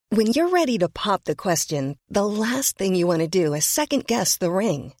When you're ready to pop the question, the last thing you want to do is second-guess the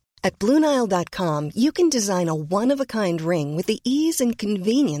ring. At BlueNile.com, you can design a one-of-a-kind ring with the ease and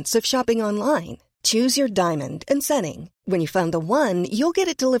convenience of shopping online. Choose your diamond and setting. When you find the one, you'll get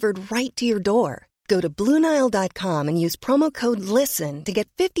it delivered right to your door. Go to BlueNile.com and use promo code LISTEN to get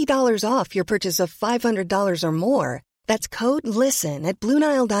 $50 off your purchase of $500 or more. That's code LISTEN at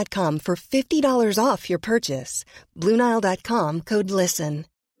BlueNile.com for $50 off your purchase. BlueNile.com, code LISTEN.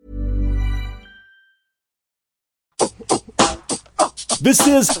 This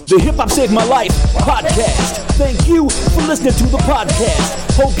is the Hip Hop Saved My Life podcast. Thank you for listening to the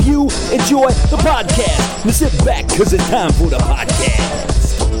podcast. Hope you enjoy the podcast. Now sit back, because it's time for the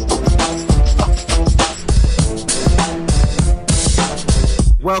podcast.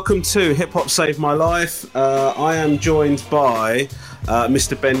 Welcome to Hip Hop Saved My Life. I am joined by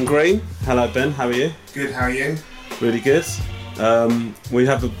Mr. Ben Green. Hello, Ben. How are you? Good. How are you? Really good.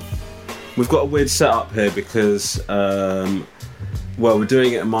 We've got a weird setup here because we're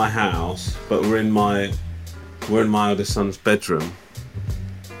doing it at my house, but we're in my eldest son's bedroom.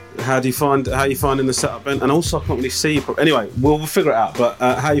 How are you finding the setup, Ben? And also, I can't really see you. Anyway, we'll figure it out. But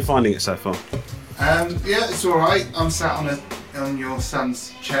how are you finding it so far? Yeah, it's all right. I'm sat on your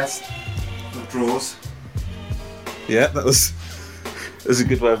son's chest of drawers. Yeah, that's a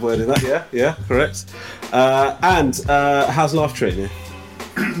good way of wording that. Yeah, correct. And how's life treating you?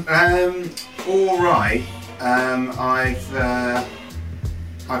 All right.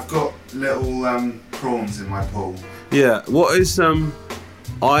 I've got little prawns in my pool. Yeah. What is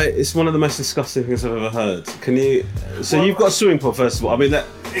it's one of the most disgusting things I've ever heard. Can you? So you've got a swimming pool, first of all. I mean that.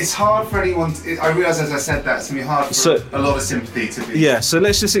 It's hard for anyone. I realise as I said that it's gonna be hard for a lot of sympathy to be. Yeah. So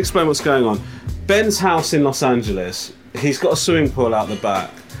let's just explain what's going on. Ben's house in Los Angeles. He's got a swimming pool out the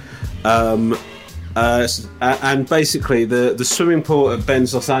back. And basically the swimming pool at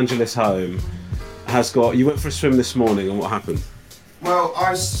Ben's Los Angeles home has got. You went for a swim this morning, and what happened? Well, I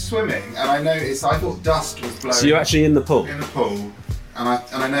was swimming and I thought dust was blowing. So you're actually in the pool? In the pool, and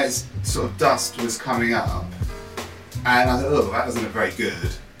I noticed sort of dust was coming up, and I thought, oh, that doesn't look very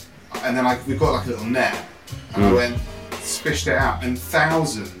good. And then we've got like a little net, and I went, spished it out, and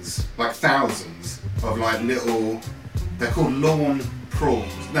thousands of like little, they're called lawn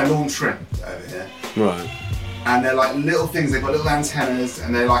shrimp over here. Right. And they're like little things, they've got little antennas,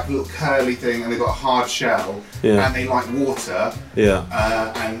 and they're like a little curly thing, and they've got a hard shell, and they like water. Yeah.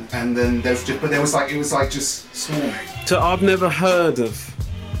 And then it was like just swarming. So I've never heard of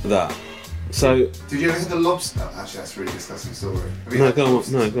that. So did you ever hear the lobster? Actually, that's a really disgusting story. No, go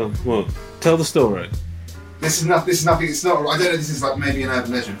on. Well, tell the story. This is nothing. It's not. I don't know. This is like maybe an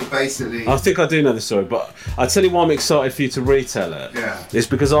urban legend, but basically, I think I do know the story. But I tell you why I'm excited for you to retell it. Yeah. It's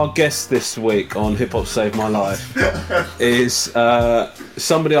because our guest this week on Hip Hop Saved My Life is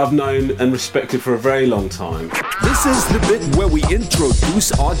somebody I've known and respected for a very long time. This is the bit where we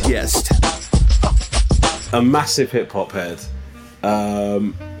introduce our guest. A massive hip hop head.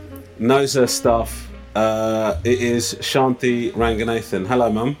 Knows her stuff. It is Shanti Ranganathan. Hello,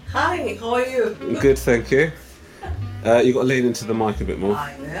 Mum. Hi, how are you? Good, thank you. You've got to lean into the mic a bit more.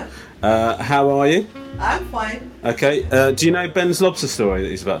 I am. How are you? I'm fine. Okay. Do you know Ben's lobster story that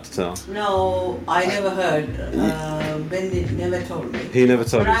he's about to tell? No, I never heard. Ben never told me. He never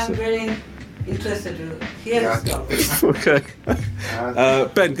told you. But I'm very interested to hear the story. Okay.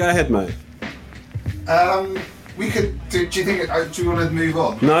 Ben, go ahead, mate. We could. Do you think? Do you want to move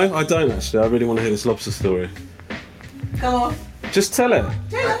on? No, I don't actually. I really want to hear this lobster story. Come on. Just tell it.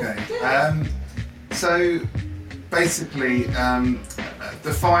 Okay. So basically,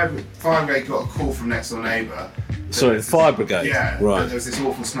 the fire brigade got a call from next door neighbour. Sorry, the fire brigade. Yeah. Right. There was this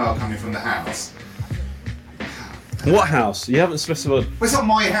awful smell coming from the house. What house? You haven't specified. Well, it's not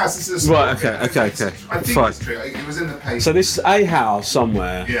my house. This is a right. Okay. I think Fine. it's true. It was in the paper. So this is a house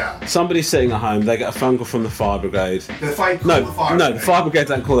somewhere. Yeah. Somebody's sitting at home. They get a phone call from the fire brigade. The fire brigade. The fire brigade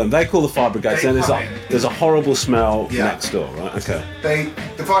don't call them. They call the fire brigade. Then there's a horrible smell next door. Right. Okay.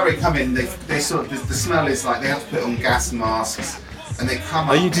 The fire brigade come in. They sort of the smell is like they have to put on gas masks, and they come.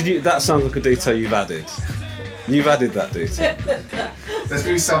 That sounds like a detail you've added. You've added that detail. There's going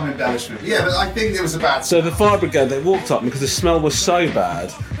to be some embellishment. Yeah, but I think there was a bad smell. So the fire brigade, they walked up because the smell was so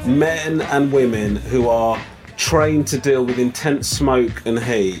bad. Men and women who are trained to deal with intense smoke and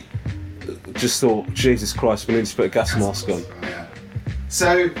heat just thought, Jesus Christ, we need to put a gas mask on. Yeah.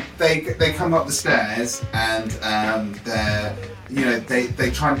 So they come up the stairs and they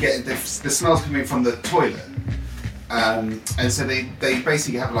try and get the smell's coming from the toilet. And so they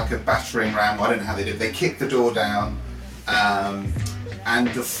basically have like a battering ram. I don't know how they do it. They kick the door down, and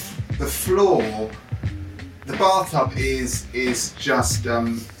the floor, the bathtub is just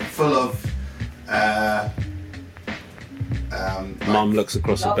full of. Mum looks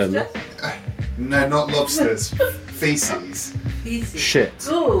across the bin. Lobster? No, not lobsters. Feces. Feces. Shit.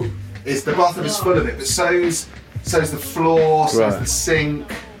 Oh. The bathroom is full of it, but so's the floor, so's Right. the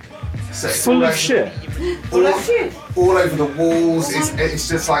sink. So it's Full all of over- shit. Full of shit. All over the walls. It's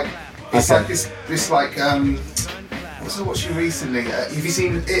just like it's Okay. like this like what's I watching recently? Have you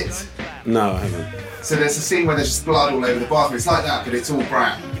seen It? No, I haven't. So there's a scene where there's just blood all over the bathroom. It's like that, but it's all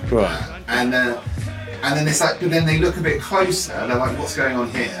brown. Right. And then it's like, but then they look a bit closer. They're like, what's going on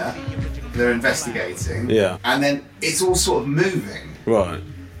here? They're investigating. Yeah. And then it's all sort of moving, Right.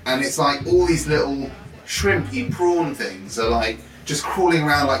 and it's like all these little shrimpy prawn things are like just crawling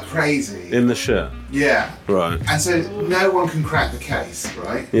around like crazy. In the shit. Yeah. Right. And so no one can crack the case,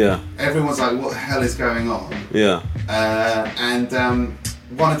 right? Yeah. Everyone's like, what the hell is going on? Yeah. And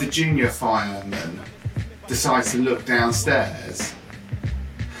one of the junior firemen decides to look downstairs.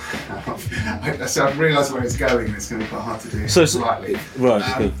 So I've realised where it's going, and it's going to be quite hard to do slightly. Right.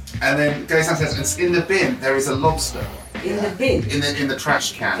 Okay. And then goes downstairs, and in the bin there is a lobster. In the bin. In the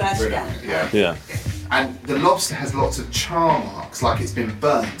trash can. Trash really. can. Yeah. Yeah. And the lobster has lots of char marks, like it's been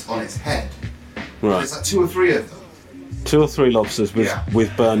burnt on its head. Right. There's like 2 or 3 of them 2 or 3 lobsters with Yeah.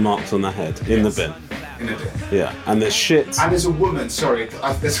 with burn marks on their head in the bin. in a bin. Yeah. And there's shit. And there's a woman. Sorry,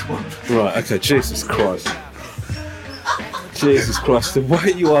 there's a woman. Right. Okay. Jesus Christ. Jesus Christ. The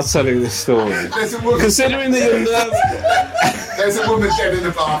way you are telling this story. There's a woman. Considering that you're nervous. There's a woman dead in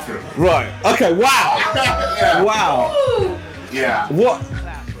the bathroom. Right. Okay. Wow. Yeah. Wow. Yeah. What?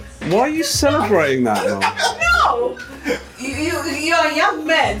 Why are you celebrating that, Mum? No! You're a young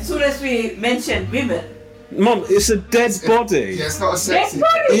man, as soon as we mention women. Mum, it's a dead body. Yeah, it's not a Dead sexy.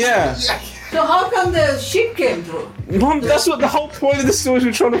 body! Yeah. Yeah. So how come the shit came through? Mum, that's what the whole point of the story is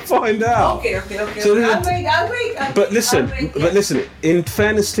we're trying to find out. Okay. So there's a- I'll wait. But listen, in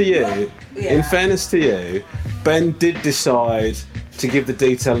fairness to you, Yeah. Ben did decide to give the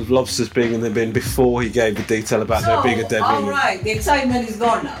detail of lobsters being in the bin before he gave the detail about there being a dead woman. Alright, the excitement is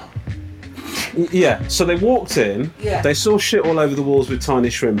gone now. Yeah, so they walked in, Yeah. they saw shit all over the walls with tiny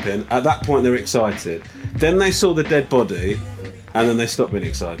shrimp in. At that point, they're excited. Then they saw the dead body, and then they stopped being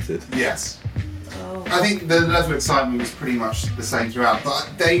excited. Yes. I think the level of excitement was pretty much the same throughout. But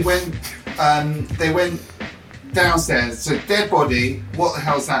they went downstairs. So dead body. What the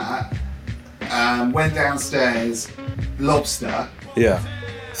hell's that? Went downstairs. Lobster. Yeah.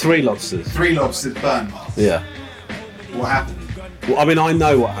 3 lobsters. 3 lobsters burn marks. Yeah. What happened? Well, I mean, I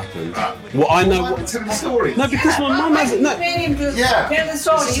know what happened. Well, I know what. Tell me the story. No, because my mum hasn't. No. Made him to Yeah. tell the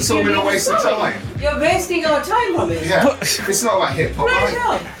story. It's If all you been a read the waste of story, time. You're wasting our time on it. Yeah. It's not like hip hop, Right right?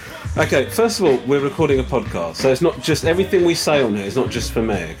 now. Okay, first of all, we're recording a podcast, so it's not just everything we say on here is not just for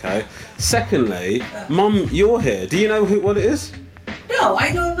me, okay? Secondly, Mum, you're here. Do you know what it is? No,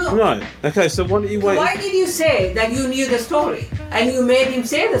 I don't know. Right. Okay, so why don't you wait? Why did you say that you knew the story and you made him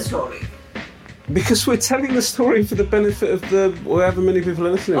say the story? Because we're telling the story for the benefit of the however many people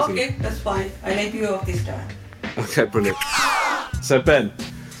are listening to Okay, that's fine. I let you off this time. it. Okay, brilliant. So Ben,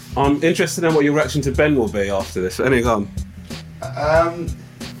 I'm interested in what your reaction to Ben will be after this. Anyway, go on.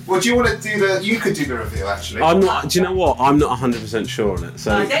 Well, do you want to do the? You could do the reveal actually. I'm not. Do you know what? I'm not 100% sure on it.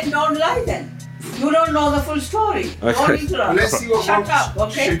 So Then don't lie then. You don't know the full story. Don't Okay. interrupt. Well, let's see what. Shut up,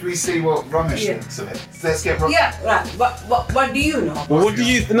 okay? Should we see what Ramesh Yeah. thinks of it? Let's get. Yeah, right. What do you know? well, what do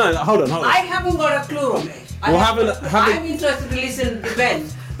you? No, hold on. I haven't got a clue on it. Well, haven't- I'm interested to listen to Ben,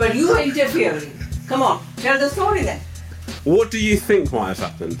 but you are interfering. Come on, tell the story then. What do you think might have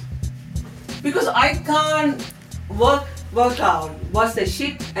happened? Because I can't work out what's the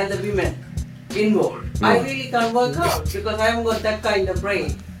shit and the women involved. I really can't work out because I haven't got that kind of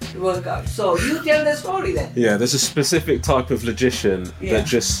brain to work out. So you tell the story then. Yeah, there's a specific type of logician Yeah. that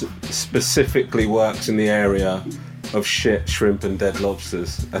just specifically works in the area of shit, shrimp, and dead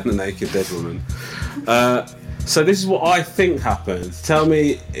lobsters, and a naked dead woman. So this is what I think happened. Tell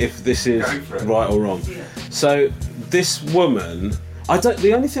me if this is Go for it. right or wrong. Yeah. So this woman,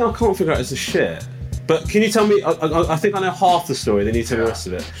 the only thing I can't figure out is the shit. But can you tell me? I think I know half the story. Then you tell me the rest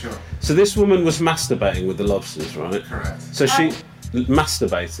of it. Sure. So this woman was masturbating with the lobsters, right? Correct. So she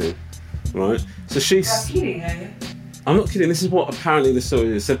masturbating, right? So she's. You're kidding, are you? I'm not kidding. This is what apparently the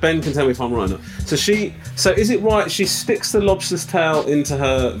story is. So Ben can tell me if I'm right or not. So is it right? She sticks the lobster's tail into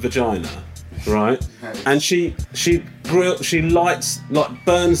her vagina, right? And she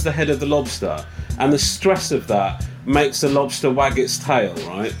burns the head of the lobster, and the stress of that makes the lobster wag its tail,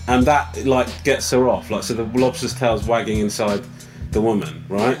 right? And that gets her off. So the lobster's tail's wagging inside the woman,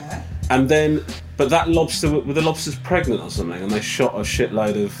 right? Yeah. And then, but the lobster's pregnant or something, and they shot a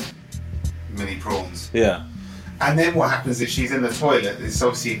shitload of Mini prawns. yeah. And then what happens is she's in the toilet. It's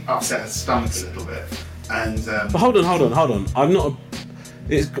obviously upset her stomach a little bit. And But hold on. I'm not.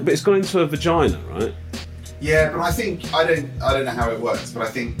 It's gone into a vagina, right? yeah, but I think I don't know how it works, but I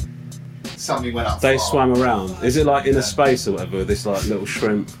think something went up. They far. swam around. Is it like in a space or whatever? This like little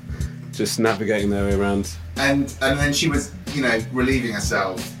shrimp just navigating their way around. And then she was, relieving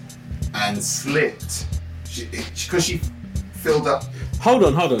herself and slipped because she filled up. Hold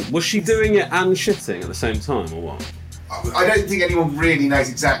on. Was she doing it and shitting at the same time, or what? I don't think anyone really knows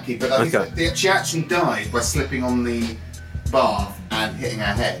exactly, but I Okay. think she actually died by slipping on the bath and hitting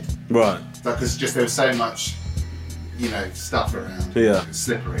her head. Right. Because just there was so much, stuff around. Yeah. It was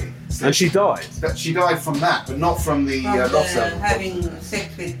slippery. And she died. But she died from that, but not from the lobster. Having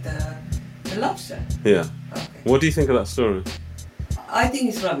sex with the lobster. Yeah. Okay. What do you think of that story? I think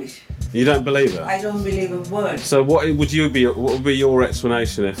it's rubbish. You don't believe it? I don't believe a word. So what would be your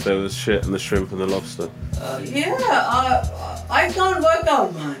explanation if there was shit and the shrimp and the lobster? I can't work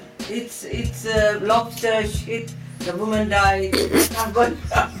out, man. It's lobster shit. The woman died. I'm going.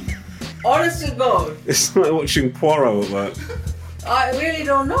 Honest to God, It's like watching Poirot at work. I really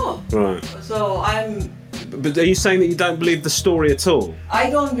don't know. Right. So But are you saying that you don't believe the story at all?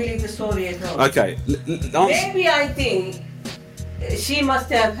 I don't believe the story at all. Okay. Maybe I think she must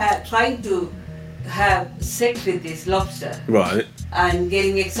have tried to have sex with this lobster Right. and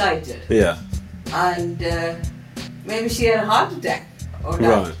getting excited, Yeah. and maybe she had a heart attack or that.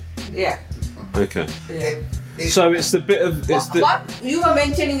 Right. Yeah. Okay. Yeah. So it's the bit of What you were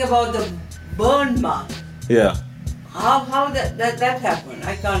mentioning about the burn mark? Yeah. How that happened?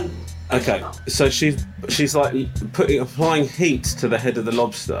 I can't. I Okay. don't know. So she's like applying heat to the head of the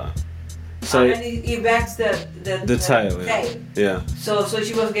lobster. So And he wags the tail. Yeah. Yeah. So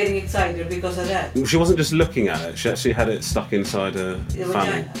she was getting excited because of that. She wasn't just looking at it. She actually had it stuck inside her The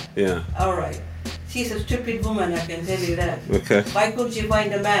fanny. vagina. Yeah. All right. She's a stupid woman, I can tell you that. Okay. Why couldn't she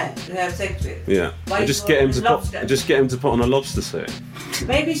find a man to have sex with? Yeah. Why And just go get him with to lobster? put on a lobster suit.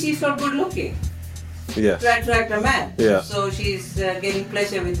 Maybe she's not good looking Yeah. to attract a man. Yeah. So she's getting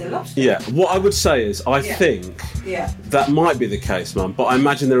pleasure with the lobster. Yeah. What I would say is, I Yeah. think Yeah. that might be the case, Mum. But I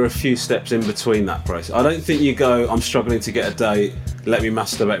imagine there are a few steps in between that process. I don't think you go, I'm struggling to get a date. Let me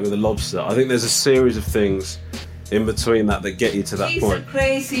masturbate with a lobster. I think there's a series of things in between that get you to that She's point. a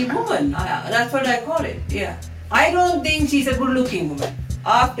crazy woman. That's what I call it. Yeah. I don't think she's a good-looking woman.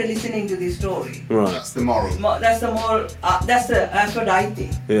 After listening to this story, Right. That's the moral. that's the more. That's what I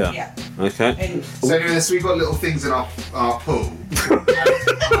think. Yeah. Yeah. Okay. Anyway. So anyway, so we've got little things in our pool.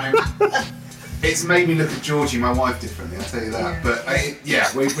 It's made me look at Georgie, my wife, differently. I'll tell you that. Yeah.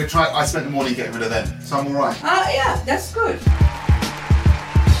 But we're trying. I spent the morning getting rid of them, so I'm all right. Yeah, that's good.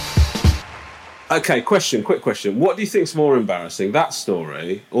 Okay, quick question. What do you think's more embarrassing? That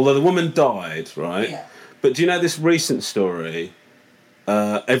story, although the woman died, right? Yeah. But do you know this recent story?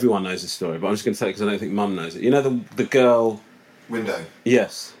 Everyone knows this story, but I'm just going to tell it because I don't think Mum knows it. You know the girl... Window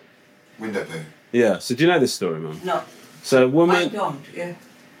Yes. poo. Yeah. So do you know this story, Mum? No, So I woman... don't. Yeah.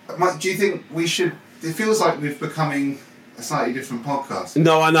 Mike, do you think we should? It feels like we're becoming a slightly different podcast.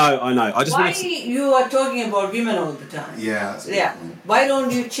 No, I know. I just Why want to... you are talking about women all the time? Yeah. That's a good Yeah. point. Why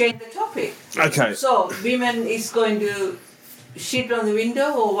don't you change the topic? Okay. So women is going to shit on the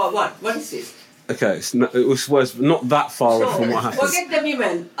window or what? What is it? Okay, it was not that far off from what happened. Forget the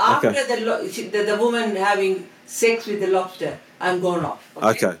women. After Okay. the woman having sex with the lobster, I'm going off.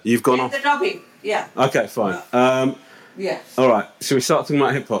 Okay, you've gone Change off. the topic. Yeah. Okay, fine. Yeah. All right. Shall we start talking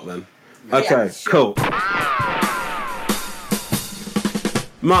about hip hop then? Okay, Yeah, sure. cool.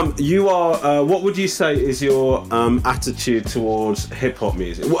 Mum, you are. What would you say is your attitude towards hip hop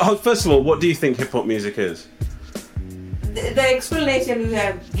music? First of all, what do you think hip hop music is? The explanation you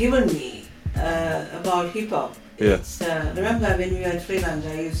have given me about hip hop. Yeah. It's, remember when we were in Sri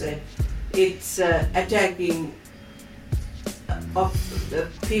Lanka, you said it's attacking of the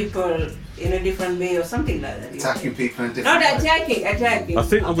people in a different way or something like that. Attacking people in different Not ways. attacking. I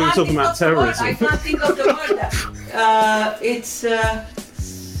think we were can't talking think about of the word. terrorism. I can't think of the word. It's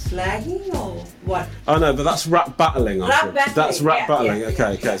slagging or what? Oh no, but that's rap battling. I Rap think. battling, That's rap yeah, battling. yeah, Okay,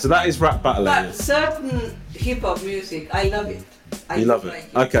 yeah. okay. So that is rap battling. But yeah. certain hip hop music, I love it. You love it.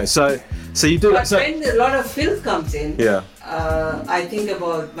 Like Okay, so you do But that. So, when a lot of filth comes in, yeah. I think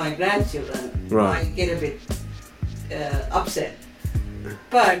about my grandchildren. Right. I get a bit upset.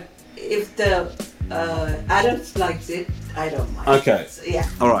 But if the adults likes it, I don't mind. Okay. So, yeah.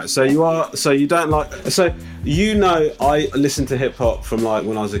 All right. So you are. So you don't like. So you know, I listened to hip hop from like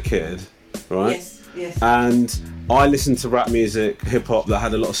when I was a kid, right? Yes. Yes. And I listened to rap music, hip hop that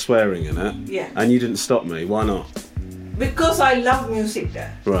had a lot of swearing in it. Yeah. And you didn't stop me. Why not? Because I love music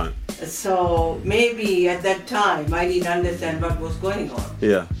there. Right. So maybe at that time I didn't understand what was going on.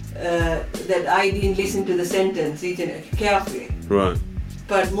 Yeah. That I didn't listen to the sentence carefully. Right.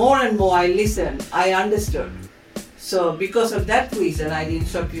 But more and more I listened, I understood. So because of that reason, I didn't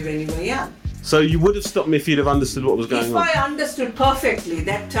stop you when you were young. So you would have stopped me if you'd have understood what was going If on? I understood perfectly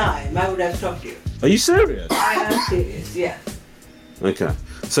that time, I would have stopped you. Are you serious? I am serious, yeah. Okay.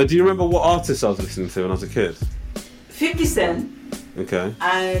 So do you remember what artist I was listening to when I was a kid? 50 Cent Okay.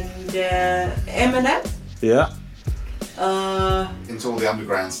 and Eminem. Yeah. Into all the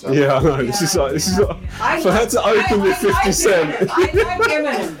underground stuff. Yeah, I know. This is like for her to open with 50 Cent. I like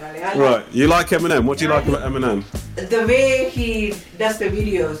Eminem, darling. Right. You like Eminem? What do you like about Eminem? The way he does the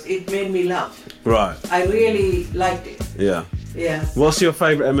videos, it made me laugh. Right. I really liked it. Yeah. Yes. What's your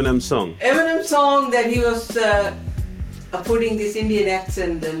favourite Eminem song? Eminem song that he was putting this Indian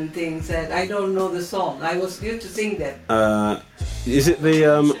accent and things, and I don't know the song. I was used to sing that. Is it the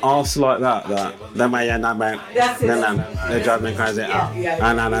arse like that? That's it. They drive me crazy.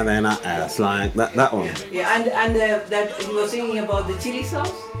 Yeah. They're not ass like that one. Yeah, and that he was singing about the chili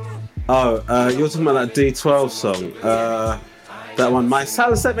sauce. Oh, you're talking about that D12 song. That one, my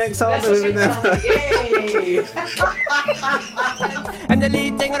salsa makes all That's the the song. Yay! I'm the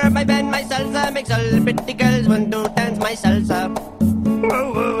lead singer of my band, my salsa makes all the pretty girls want to dance my salsa.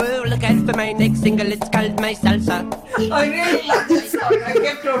 Whoa, whoa, whoa, look out for my next single, it's called my salsa. I really like that song. I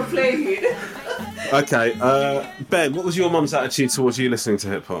kept on playing it. Okay, Ben, what was your mum's attitude towards you listening to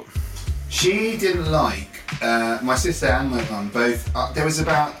hip hop? She didn't like my sister and my mum both. There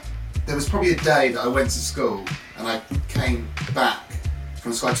was probably a day that I went to school and I came back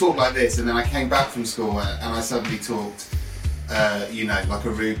from school. I talked like this, and then I came back from school and I suddenly talked, like a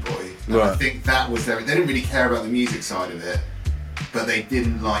rude boy. And Right. I think that was they didn't really care about the music side of it, but they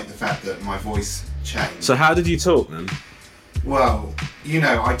didn't like the fact that my voice changed. So how did you talk then? Well,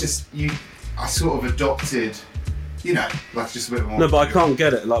 I sort of adopted, like just a bit more. No, but I can't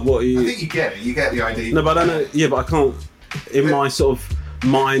get it. Like, what are you? I think you get it. You get the idea. No, but I don't know. Yeah, but I can't. In my sort of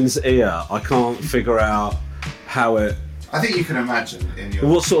mind's ear, I can't figure out how it. I think you can imagine in your.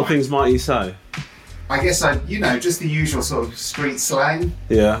 What sort of mind. things might you say? I guess just the usual sort of street slang.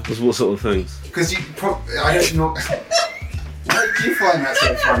 Yeah. What sort of things? Because I don't know. Why do you find that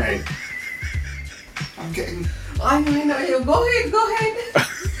so funny? I'm getting. I mean, go ahead.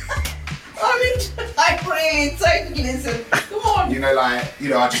 I'm really excited to listen. Come on.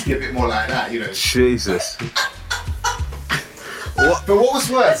 I just be a bit more like that, Jesus. But what was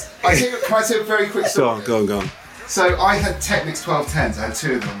worse? Can I say a very quick story? Go on. So I had Technics 1210s. I had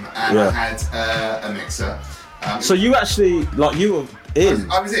two of them, and Yeah. I had a mixer. So you actually, like, you were in.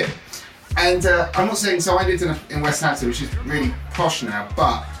 I was in. And I'm not saying, so I lived in West Hampton, which is really posh now,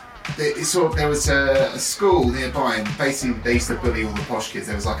 but there was a school nearby, and basically they used to bully all the posh kids.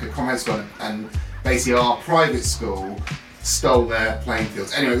 There was like a comrade school, and basically our private school stole their playing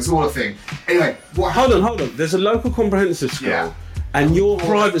fields. Anyway, it was all a thing. Anyway, what happened? Hold on. There's a local comprehensive school, Yeah. and your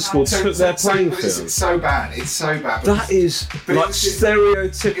private school took their playing but field. It's so bad. It's so bad. That is But like But it's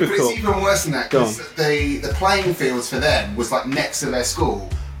stereotypical. even worse than that, Go because the playing fields for them was like next to their school.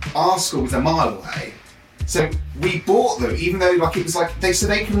 Our school was a mile away, so we bought them, even though it was like so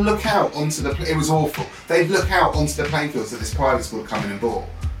they can look out onto the. It was awful. They'd look out onto the playing fields that this private school had come in and bought.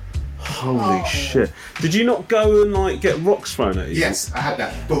 Holy shit! Did you not go and get rocks thrown at you? Yes, I had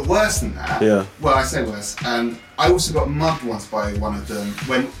that. But worse than that. Yeah. Well, I say worse. I also got mugged once by one of them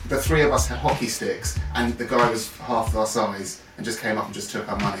when the three of us had hockey sticks, and the guy was half our size and just came up and just took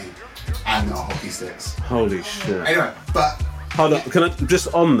our money and our hockey sticks. Holy shit! Anyway, but Hold on. Can I just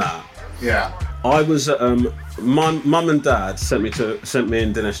on that? yeah. I was my mum and dad sent me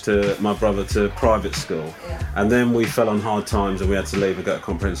and Dinesh to my brother to private school, and then we fell on hard times and we had to leave and go to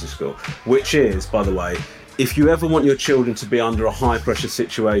comprehensive school. Which is, by the way, if you ever want your children to be under a high pressure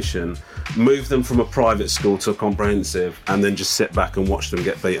situation, move them from a private school to a comprehensive, and then just sit back and watch them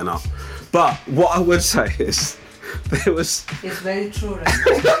get beaten up. But what I would say is, there was. It's very true, right?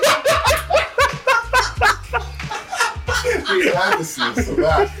 We had this of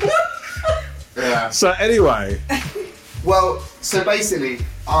that. Yeah. So anyway, Well, so basically,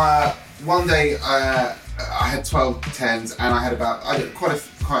 one day I had 1210s and I had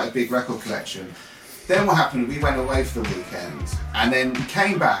quite a big record collection. Then what happened? We went away for the weekend and then we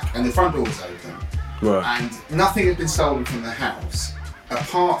came back and the front door was open, right. and nothing had been stolen from the house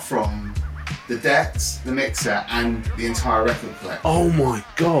apart from the decks, the mixer, and the entire record collection. Oh my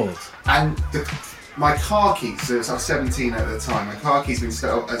god. And my car keys, so I was 17 at the time, my car keys been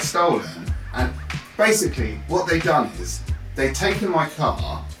stolen, and basically what they've done is they'd taken my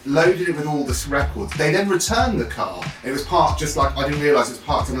car, loaded it with all the records. They then returned the car. It was parked just like, I didn't realise it was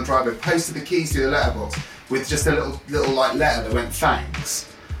parked on the driveway. Posted the keys to the letterbox with just a little like letter that went thanks.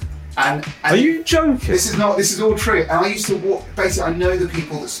 And Are you joking? This is all true. And I used to walk, basically I know the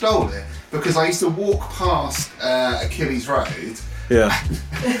people that stole it because I used to walk past Achilles Road. Yeah.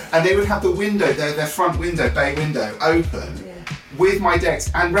 And they would have the window, their front window, bay window, open with my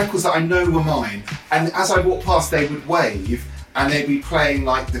decks and records that I know were mine. And as I walked past, they would wave and they'd be playing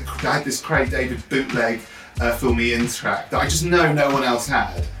like I had this Craig David bootleg Fill Me In track that I just know no one else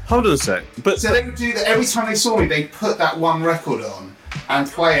had. Hold on a sec. So they would do that every time they saw me. They'd put that one record on and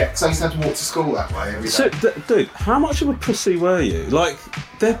play it because I used to have to walk to school that way every day. So, dude, how much of a pussy were you? Like,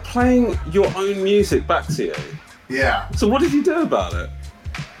 they're playing your own music back to you. Yeah. So what did you do about it?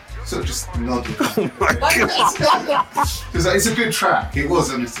 Sort of just nodded. Oh my God. Because it's a good track. It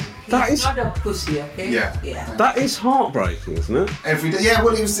was, honestly. He's not a pussy, okay? Yeah. That is heartbreaking, isn't it? Every day. Yeah.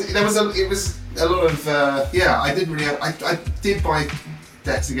 Well, it was a lot of. I didn't really. I did buy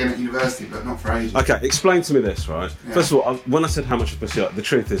decks again at university, but not for ages. Okay, explain to me this, right? Yeah. First of all, when I said how much of a pussy, the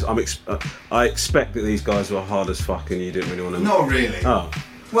truth is, I expect that these guys were hard as fuck, and you didn't really want to. Not really. Oh.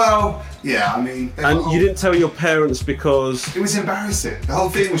 Well, yeah. I mean. And you didn't tell your parents because it was embarrassing. The whole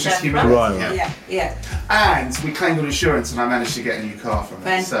thing was just That's right. humiliating. Yeah. And we claimed on insurance, and I managed to get a new car from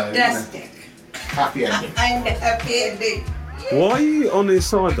it. Fantastic. So, happy ending. I'm the happy ending. Why are you on his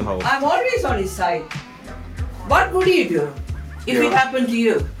side the whole? I'm always on his side. What would you do if it happened to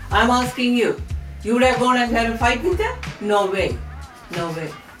you? I'm asking you. You would have gone and had a fight with them? No way. No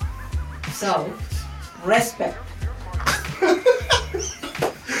way. So, respect.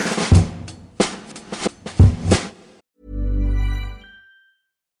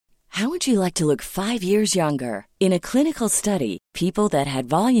 How would you like to look 5 years younger? In a clinical study, people that had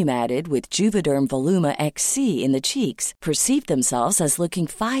volume added with Juvederm Voluma XC in the cheeks perceived themselves as looking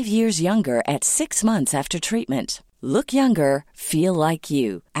 5 years younger at 6 months after treatment. Look younger, feel like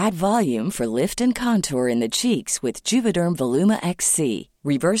you. Add volume for lift and contour in the cheeks with Juvederm Voluma XC.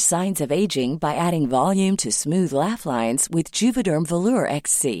 Reverse signs of aging by adding volume to smooth laugh lines with Juvederm Volure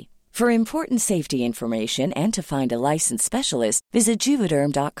XC. For important safety information and to find a licensed specialist, visit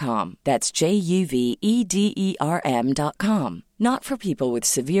Juvederm.com. That's JUVEDERM.com. Not for people with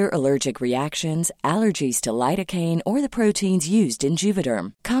severe allergic reactions, allergies to lidocaine, or the proteins used in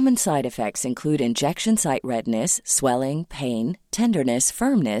Juvederm. Common side effects include injection site redness, swelling, pain, tenderness,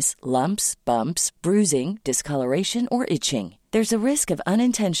 firmness, lumps, bumps, bruising, discoloration, or itching. There's a risk of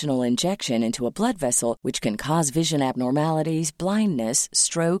unintentional injection into a blood vessel, which can cause vision abnormalities, blindness,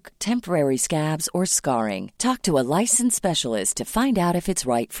 stroke, temporary scabs, or scarring. Talk to a licensed specialist to find out if it's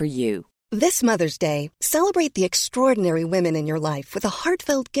right for you. This Mother's Day, celebrate the extraordinary women in your life with a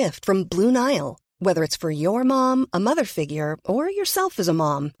heartfelt gift from Blue Nile. Whether it's for your mom, a mother figure, or yourself as a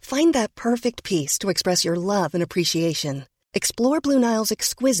mom, find that perfect piece to express your love and appreciation. Explore Blue Nile's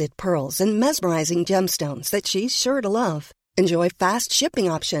exquisite pearls and mesmerizing gemstones that she's sure to love. Enjoy fast shipping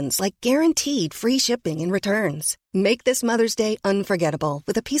options like guaranteed free shipping and returns. Make this Mother's Day unforgettable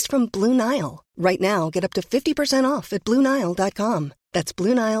with a piece from Blue Nile. Right now, get up to 50% off at BlueNile.com. That's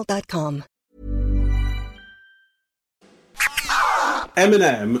BlueNile.com.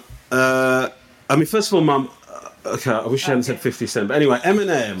 Eminem, first of all, Mum, okay, I wish you hadn't said 50 Cent, but anyway,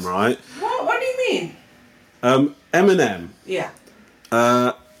 Eminem, right? What do you mean? Eminem. Yeah.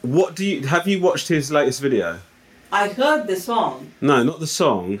 Have you watched his latest video? I heard the song. No, not the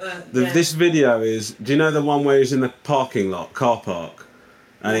song. This video is, do you know the one where he's in the parking lot, car park?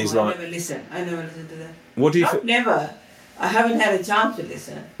 And he's like... I never listen to that. What do you Never. I haven't had a chance to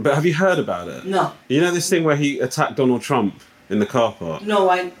listen. But have you heard about it? No. You know this thing where he attacked Donald Trump in the car park? No,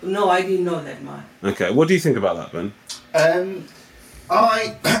 I didn't know that, man. Okay, what do you think about that, Ben?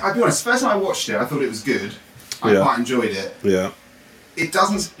 I'll be honest, first time I watched it, I thought it was good. I quite enjoyed it. Yeah. It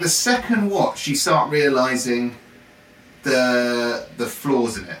doesn't... The second watch, you start realising the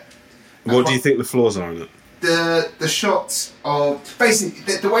flaws in it. What do you think the flaws are in it? The shots of...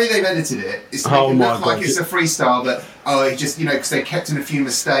 Basically, the way they've edited it is to make it look like it's a freestyle that, it just, because they kept in a few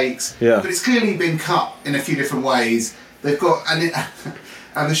mistakes. Yeah. But it's clearly been cut in a few different ways. They've got... And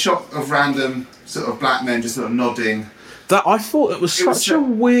the shot of random sort of black men just sort of nodding. I thought it was such a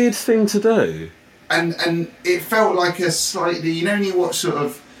weird thing to do. And it felt like a slightly... when you watch sort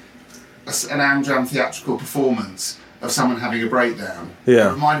of an Amdram theatrical performance of someone having a breakdown. Yeah.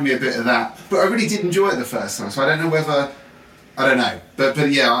 It reminded me a bit of that. But I really did enjoy it the first time, so I don't know whether... I don't know. But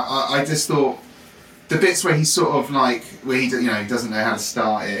yeah, I just thought... The bits where he's sort of like... Where he doesn't know how to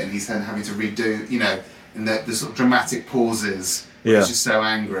start it, and he's then having to redo, and the sort of dramatic pauses. Yeah. He's just so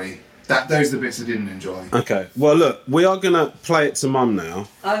angry. Those are the bits I didn't enjoy. Okay. Well, look, we are going to play it to Mum now.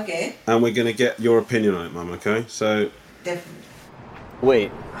 Okay. And we're going to get your opinion on it, Mum, okay? So... Definitely.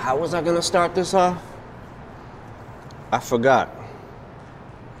 Wait, how was I gonna start this off? I forgot.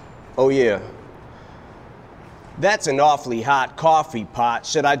 Oh yeah. That's an awfully hot coffee pot.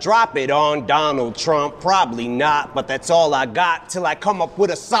 Should I drop it on Donald Trump? Probably not, but that's all I got till I come up with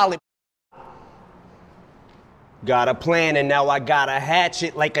a solid... Got a plan and now I gotta hatch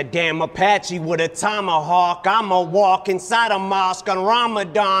it like a damn Apache with a tomahawk. I'ma walk inside a mosque on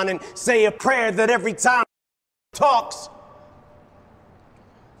Ramadan and say a prayer that every time talks,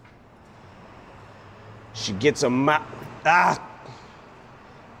 she gets a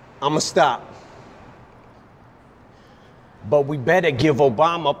I'ma stop. But we better give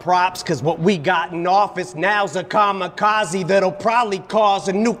Obama props, cause what we got in office now's a kamikaze that'll probably cause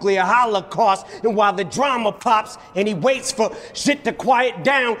a nuclear holocaust. And while the drama pops and he waits for shit to quiet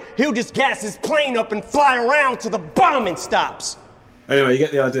down, he'll just gas his plane up and fly around till the bombing stops. Anyway, you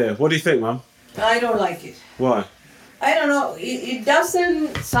get the idea. What do you think, Mum? I don't like it. Why? I don't know. It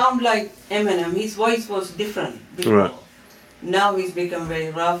doesn't sound like Eminem. His voice was different before. Right. Now he's become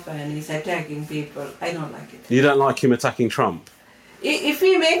very rough and he's attacking people. I don't like it. You don't like him attacking Trump? If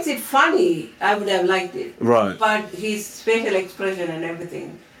he makes it funny, I would have liked it. Right. But his facial expression and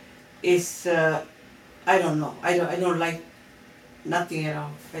everything is, I don't know. I don't like nothing at all.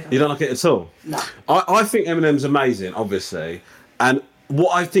 You don't like it at all? No. I think Eminem's amazing, obviously. And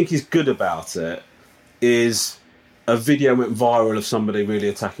what I think is good about it is a video went viral of somebody really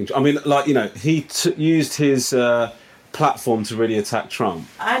attacking Trump. I mean, like, you know, he used his platform to really attack Trump.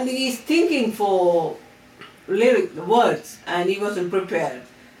 And he's thinking for words, and he wasn't prepared.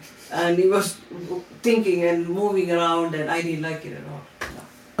 And he was thinking and moving around, and I didn't like it at all.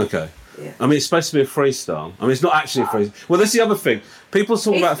 No. Okay. Yeah. I mean, it's supposed to be a freestyle. I mean, it's not actually a freestyle. Well, that's the other thing. People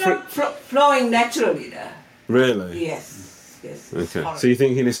talk about... It's not flowing naturally there. Really? Yes. Yes. Okay. So you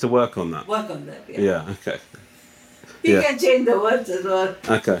think he needs to work on that? Work on that, yeah. Yeah, okay. He can change the words as well.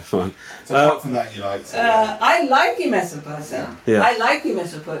 Okay, fine. So apart from that, you like? I like him as a person. Yeah. I like him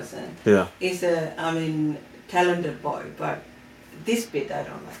as a person. Yeah. He's a, talented boy, but this bit I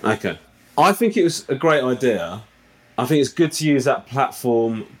don't like. Okay. I think it was a great idea. I think it's good to use that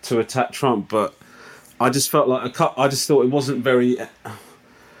platform to attack Trump, but I just felt like I just thought it wasn't very...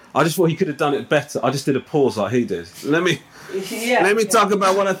 I just thought he could have done it better. I just did a pause like he did. Let me talk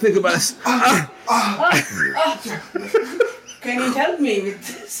about what I think about this. Can you help me with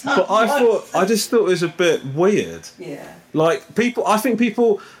this? But I just thought it was a bit weird. Yeah. Like I think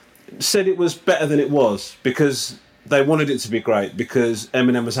people said it was better than it was because they wanted it to be great because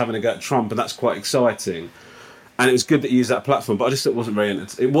Eminem was having a go at Trump, and that's quite exciting. And it was good that he used that platform, but I just thought it wasn't very...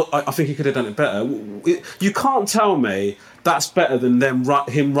 I think he could have done it better. You can't tell me that's better than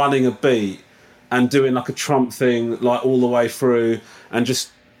him running a beat and doing like a Trump thing like all the way through and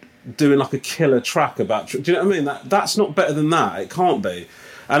just doing like a killer track about... Do you know what I mean? That's not better than that. It can't be.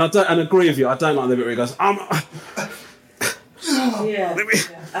 And I agree with you. I don't like the bit where he goes...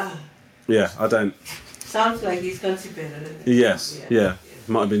 Yeah, I don't... Sounds like he's constipated. Yes, yeah.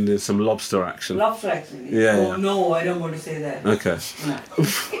 Might have been some lobster action. Lobster action? Yeah. No, I don't want to say that. Okay.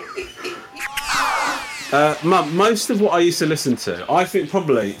 No. Mum, most of what I used to listen to, I think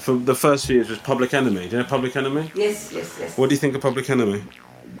probably for the first few years was Public Enemy. Do you know Public Enemy? Yes. What do you think of Public Enemy?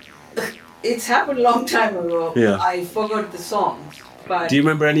 It's happened a long time ago. Yeah. I forgot the songs. But Do you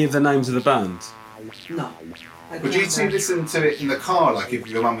remember any of the names of the bands? No. Would you two listen to it in the car, like if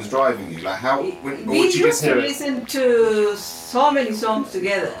your mum was driving you? Like how? Or We would you used just hear to it? listen to so many songs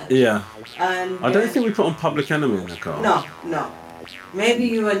together. Yeah. And I don't think we put on Public Enemy in the car. No. Maybe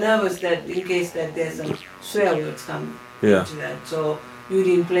you were nervous that in case that there's some swear words come into that, so you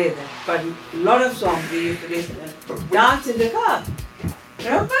didn't play that. But a lot of songs we used to listen to. Dance in the car.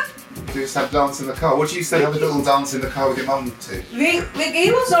 Remember? You just have dance in the car. What do you say? Have a little dance in the car with your mum too?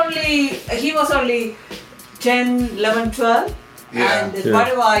 He was only 10, 11, 12. Yeah. And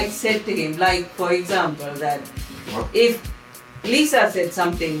whatever I said to him, like for example, that if Lisa said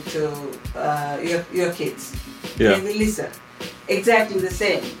something to your kids, they will listen. Exactly the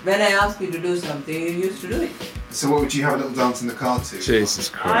same. When I ask you to do something, you used to do it. So what would you have a little dance in the car to? Jesus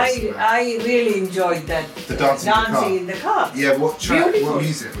Christ. I really enjoyed that. The dancing in the car. Yeah, what track, Beautiful. what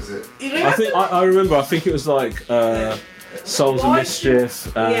music was it? I remember, I think it was like Souls of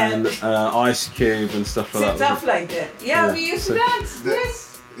Mischief and Ice Cube and stuff like that. Stuff like that. Yeah, we used to dance,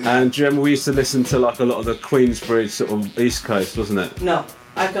 yes. And do you remember we used to listen to like a lot of the Queensbridge sort of East Coast, wasn't it? No,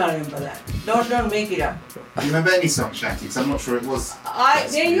 I can't remember that. Don't make it up. Do you remember any song, Shanti? Because I'm not sure it was.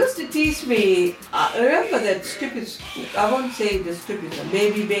 They used to teach me. I remember that stupid. I won't say the stupid one.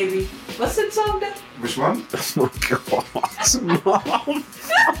 Baby, baby. What's that song? That? Which one? Oh my God, Mum.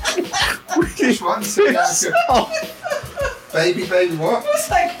 Which one? Baby, baby, what?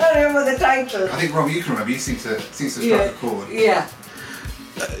 I can't remember the title. I think, Rob, you can remember. You seem to strike a chord. Yeah.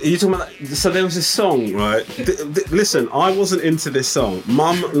 Are you talking about that? So there was this song, right? Listen, I wasn't into this song.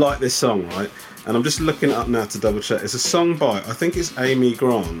 Mum liked this song, right? And I'm just looking it up now to double check. It's a song by, I think it's Amy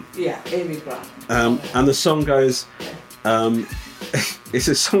Grant. Yeah, Amy Grant. And the song goes, it's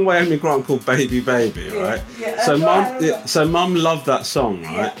a song by Amy Grant called Baby Baby, right? Yeah, so Mum loved that song,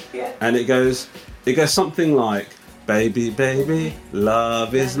 right? Yeah. And it goes something like, baby, baby,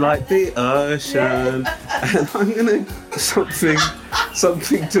 love is like the ocean. And I'm gonna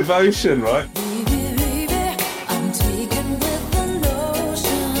something devotion, right?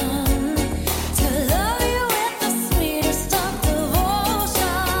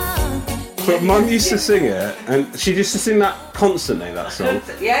 But Mum used to sing it, and she used to sing that constantly, that song.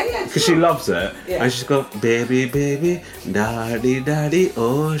 Yeah. Because she loves it. Yeah. And she's got, baby, baby, daddy, daddy,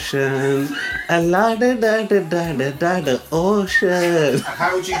 ocean. A la da da da da da da da ocean.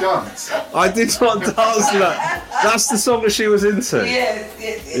 How would you dance? I did not dance to that. That's the song that she was into.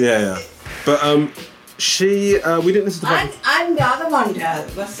 Yes. Yeah. But we didn't listen to that. And the other one,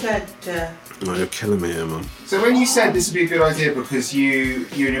 what's that? Oh, you're killing me here, Mum. So when you said this would be a good idea because you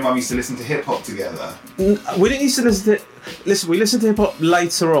and your mum used to listen to hip hop together. We didn't used to listen to. Listen, we listened to hip hop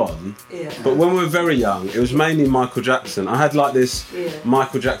later on. Yeah. But when we were very young, it was mainly Michael Jackson. I had like this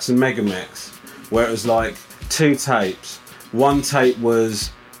Michael Jackson mega mix where it was like 2 tapes. One tape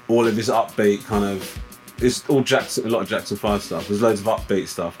was all of his upbeat kind of. It's all Jackson, a lot of Jackson 5 stuff. There's loads of upbeat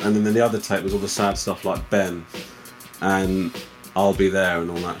stuff, and then the other tape was all the sad stuff like Ben and I'll Be There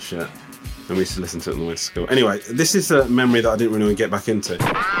and all that shit. And we used to listen to it on the way to school. Anyway, this is a memory that I didn't really want to get back into.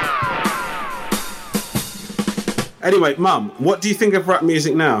 Anyway, Mum, what do you think of rap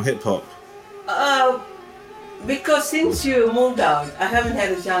music now, hip hop? Because since you moved out, I haven't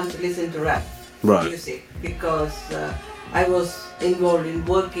had a chance to listen to rap music because I was involved in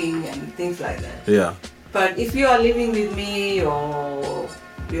working and things like that. Yeah. But if you are living with me or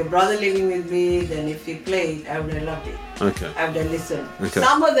your brother living with me, then if he played, I would have loved it. Okay. I would have listened. Okay.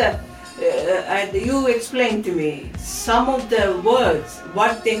 Some of the, and you explained to me, some of the words,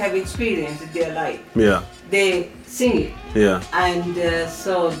 what they have experienced in their life. Yeah. They sing it. Yeah. And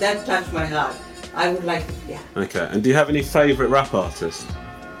so that touched my heart. I would like it, yeah. Okay. And do you have any favourite rap artists?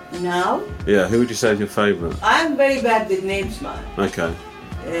 Now? Yeah. Who would you say is your favourite? I'm very bad with names, man. Okay.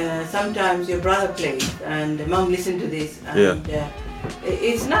 Sometimes your brother plays and Mom listened to this and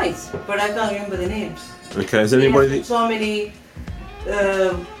it's nice, but I can't remember the names. Okay. Is anybody? He has so many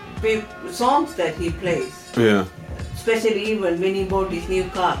songs that he plays. Yeah. Especially even when he bought his new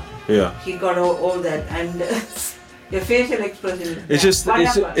car. Yeah. He got all that and your facial expression. It's just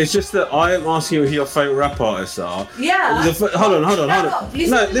that I am asking you who your favourite rap artists are. Yeah. Hold on.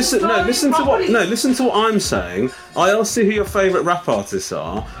 Listen to what I'm saying. I asked you who your favourite rap artists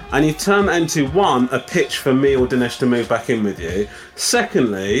are, and you turn that into one, a pitch for me or Dinesh to move back in with you.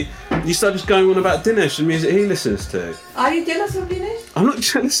 Secondly, you start just going on about Dinesh and music he listens to. Are you jealous of Dinesh? I'm not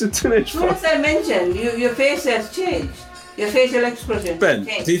jealous of Dinesh. As I mentioned, your face has changed. Your facial expression. Ben,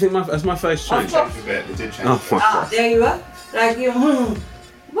 changed. do you think has my face changed? It did change. Oh my God. There you are. Like you.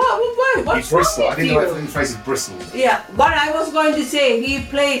 Why? What's wrong bristle. I with didn't you? know the face is bristled. Yeah, what I was going to say, he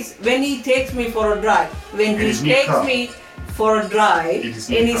plays when he takes me for a drive. When he takes me for a drive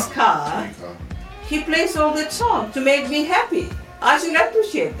in his car, he plays all that song to make me happy. I should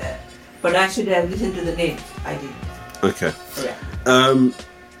appreciate that. But I should have listened to the names. I didn't. Okay. Yeah.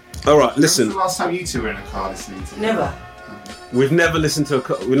 All right. Listen. When was the last time you two were in a car listening to? Never. We've never listened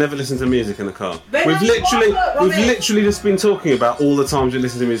to music in a car. Ben, We've literally just been talking about all the times we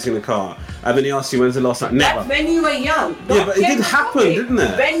listen to music in the car. And then he asked you when's the last time. Never. That's when you were young. Yeah, but it did happen, didn't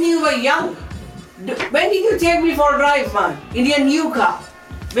it? When you were young. When did you take me for a drive, man? In your new car.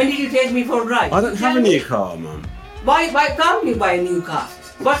 When did you take me for a drive? I don't have a new car, man. Why can't you buy a new car?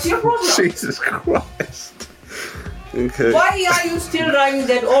 What's your problem? Jesus Christ. Okay. Why are you still driving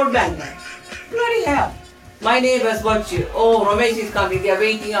that old banger? Bloody hell. My neighbors watch you. Oh, Ramesh is coming. They are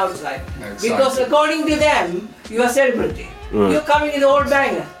waiting outside. Because according to them, you are celebrity. Right. You're coming in the old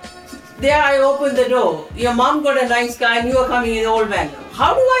banger. There I opened the door. Your mom got a nice car and you are coming in the old banger.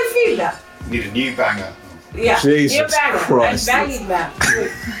 How do I feel that? You need a new banger. Yeah, Jesus new banger. Christ. And bang it back.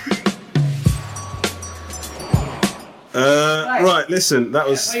 Right, listen, that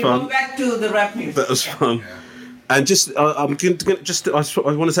was We fun. go back to the rap music. That was fun. And I want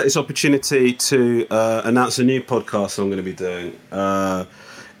to take this opportunity to announce a new podcast I'm going to be doing.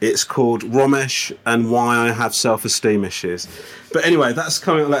 It's called Romesh and Why I Have Self-Esteem Issues. But anyway, that's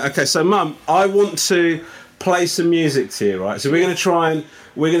coming later. Okay, so Mum, I want to play some music to you, right? So we're going to try and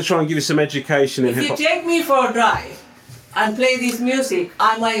give you some education in hip hop. If you take me for a drive and play this music,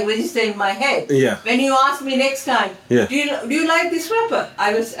 I might register in my head. Yeah. When you ask me next time, Yeah. do you like this rapper?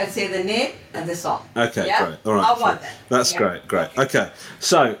 I'd say the name and the song. Okay, Yeah? great. All right. How about that? That's Yeah. great. Okay,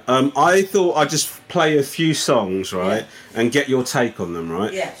 so I thought I'd just play a few songs, right, and get your take on them,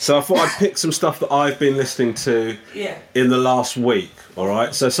 right? Yeah. So I thought I'd pick some stuff that I've been listening to in the last week, all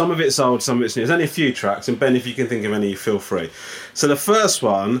right? So some of it's old, some of it's new. There's only a few tracks, and Ben, if you can think of any, feel free. So the first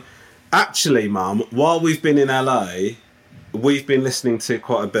one, actually, Mum, while we've been in LA, we've been listening to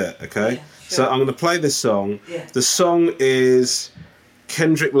quite a bit, okay? Yeah, sure. So I'm going to play this song. Yeah. The song is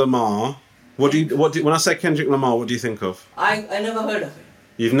Kendrick Lamar. When I say Kendrick Lamar, what do you think of? I never heard of it.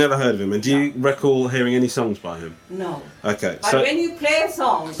 You've never heard of him, and do you recall hearing any songs by him? No. Okay, But when you play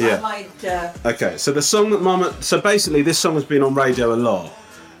songs, Yeah. I might... okay, so the song that Mama... So basically, this song has been on radio a lot,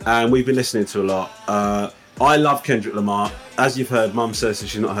 and we've been listening to a lot. I love Kendrick Lamar. As you've heard, Mum says that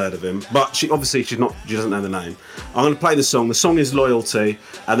she's not heard of him, but she doesn't know the name. I'm going to play the song. The song is Loyalty,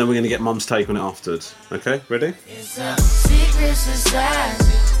 and then we're going to get Mum's take on it afterwards. Okay, ready? It's a secret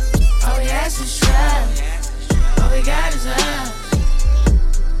society. All we ask is trust. All we got is love.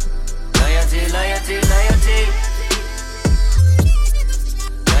 Loyalty, loyalty, loyalty.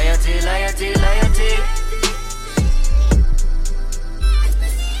 Loyalty, loyalty, loyalty.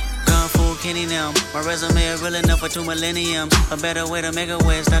 Kung Fu Kenny now. My resume is real enough for 2 millenniums. A better way to make a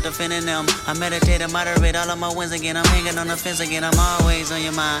way, start defending them. I meditate and moderate all of my wins again. I'm hanging on the fence again. I'm always on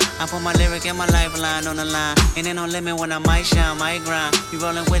your mind. I put my lyric and my lifeline on the line. And ain't no limit when I might shine, might grind. You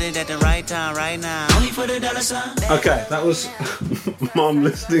rolling with it at the right time, right now. Only for the dollar sign. Okay, that was Mum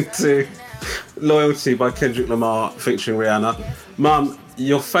listening to Loyalty by Kendrick Lamar featuring Rihanna. Mum,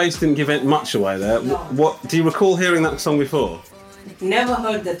 your face didn't give it much away there. No. What do you recall hearing that song before? Never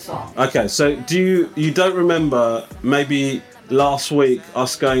heard that song. Okay, so you don't remember maybe last week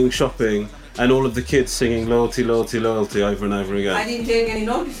us going shopping and all of the kids singing Loyalty, Loyalty, Loyalty over and over I again? didn't take any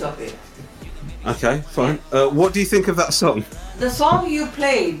notice of it. Okay, fine. What do you think of that song? The song you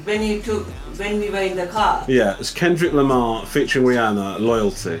played when we were in the car. Yeah, it's Kendrick Lamar featuring Rihanna,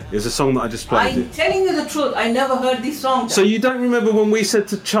 Loyalty. It's a song that I just played. I'm telling you the truth, I never heard this song. So you don't remember when we said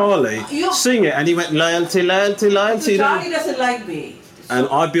to Charlie, sing it, and he went, Loyalty, Loyalty, Loyalty. Charlie doesn't like me. And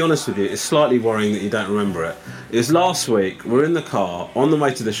I'd be honest with you, it's slightly worrying that you don't remember it. It was last week, we're in the car, on the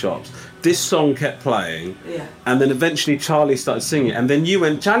way to the shops. This song kept playing, and then eventually Charlie started singing, and then you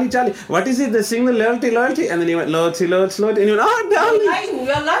went, Charlie, what is it? They sing the Loyalty, Loyalty, and then he went, Loyalty, Loyalty, Loyalty, and you went, oh, darling.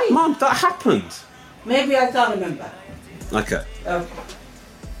 You're lying. Mum, that happened. Maybe I can't remember. Okay. Okay.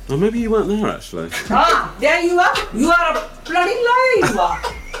 Well, maybe you weren't there, actually. There you are. You are a bloody liar, you are.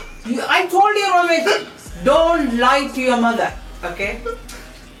 I told you already, don't lie to your mother, okay?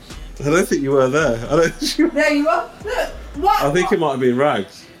 I don't think you were there. There you are. What? I think it might have been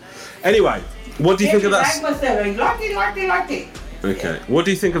Rags. Anyway, what do you think of that? Rag was there. Lucky. Okay. What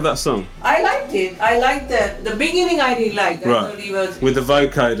do you think of that song? I liked it. I liked the beginning. I didn't like. I thought he was. With the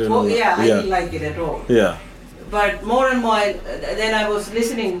vocoder and all that. Yeah, I didn't like it at all. Yeah. But more and more, then I was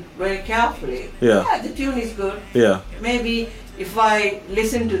listening very carefully. Yeah. The tune is good. Yeah. Maybe if I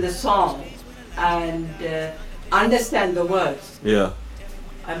listen to the song and understand the words, Yeah.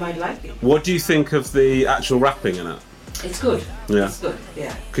 I might like it. What do you think of the actual rapping in it? It's good. Yeah. It's good.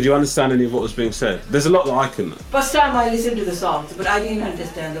 Yeah. Could you understand any of what was being said? There's a lot that I can. First time I listened to the songs, but I didn't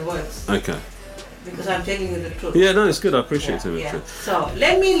understand the words Okay. because I'm telling you the truth. Yeah, no, it's good. I appreciate it. Yeah. So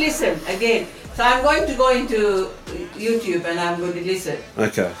let me listen again. So I'm going to go into YouTube and I'm going to listen.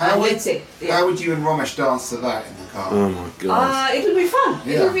 Okay. Let's see. Yeah. How would you and Romesh dance to that in the car? Oh my god. It'll be fun.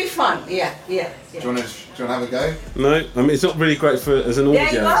 Yeah. It'll be fun. Yeah. Do you want to have a go? No, I mean it's not really great for as an audio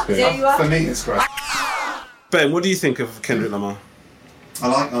There you are. experience. There you are. For me, it's great. Ben, what do you think of Kendrick Lamar? I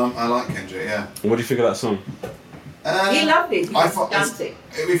like Kendrick. Yeah. What do you think of that song? He loved it. He I was thought dancing.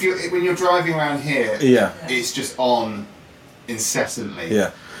 when you're driving around here, Yeah. it's just on incessantly.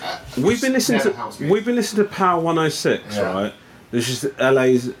 Yeah. We've been listening to Power 106, Yeah. right? This is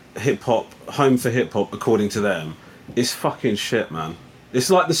LA's hip hop home for hip hop, according to them. It's fucking shit, man. It's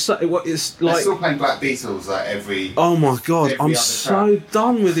like it's They're like. still playing Black Beatles like every. Oh my god, every I'm other so track.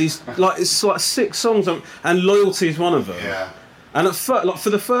 done with these. Like it's like 6 songs, and Loyalty is one of them. Yeah. And at for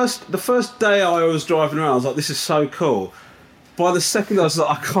the first day I was driving around, I was like, this is so cool. By the second, I was like,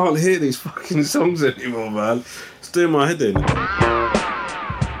 I can't hear these fucking songs anymore, man. It's doing my head in.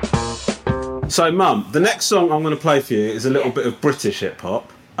 So, Mum, the next song I'm going to play for you is a little bit of British hip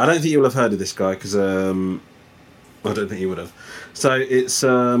hop. I don't think you'll have heard of this guy because I don't think you would have. So it's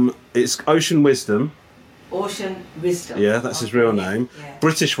Ocean Wisdom. Ocean Wisdom. Yeah, that's his real name. Yeah.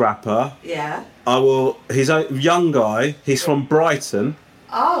 British rapper. Yeah. He's a young guy. He's from Brighton.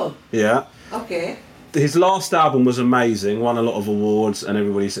 Oh. Yeah. Okay. His last album was amazing, won a lot of awards, and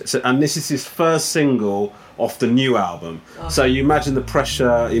everybody said. And this is his first single off the new album. Oh. So you imagine the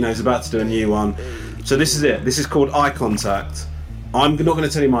pressure. You know, he's about to do a new one. So this is it. This is called Eye Contact. I'm not going to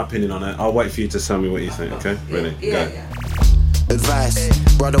tell you my opinion on it. I'll wait for you to tell me what you think. Okay? Really? Yeah. Go. Yeah. Advice,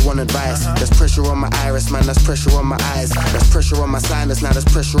 brother want advice. There's pressure on my iris, man, there's pressure on my eyes. There's pressure on my sinus, now there's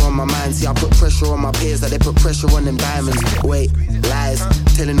pressure on my mind. See, I put pressure on my peers, like they put pressure on them diamonds. Wait, lies,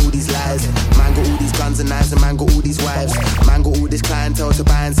 telling all these lies. Man got all these guns and knives, and man got all these wives. Man got all this clientele to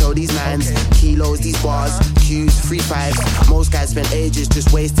buy and sell these nines. Kilos, these bars, Qs, 3 5s. Most guys spend ages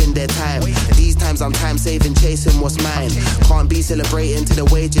just wasting their time. These times I'm time saving, chasing what's mine. Can't be celebrating to the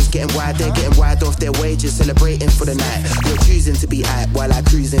wages, getting wide, they're getting wide off their wages, celebrating for the night. You're choosing to be at while I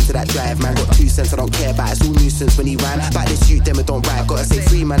cruise into that drive. Man got 2 cents, I don't care about, it's all nuisance when he rhyme. Back this shoot them, it don't ride. Gotta say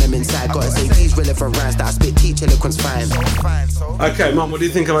free man, I'm inside. Gotta say these relevant rhymes that I spit, teach eloquence fine. Okay, Mum, what do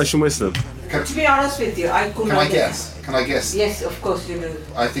you think of Ocean Wisdom? To be honest with you, I couldn't. Can I guess? Can I guess? Yes, of course you do.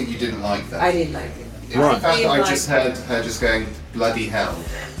 I think you didn't like that. I didn't like it. In fact, I just heard her just going bloody hell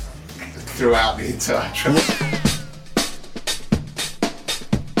throughout the entire track.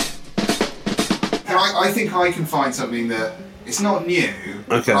 I think I can find something that it's not new.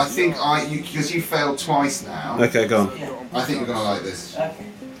 Okay. I think because you failed twice now. Okay, go on. Yeah. I think you're gonna like this. Okay.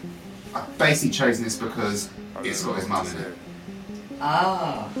 I've basically chosen this because it's got his mum in it.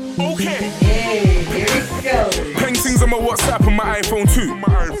 Ah. Okay. Hey, here we go. Paintings on my WhatsApp and my iPhone too.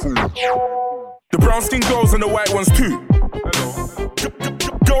 The brown skin girls and the white ones too.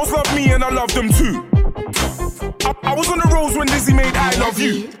 Girls love me and I love them too. I was on the roads when Lizzie made I Love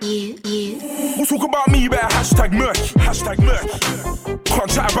You. We'll talk about me, you better hashtag murky. Hashtag murky. Can't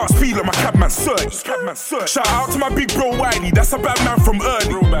chat about speed like my cabman search. Shout out to my big bro Wiley, that's a bad man from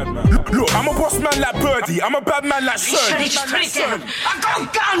early. Look, I'm a boss man like Birdie, I'm a bad man like Shirley. I've got a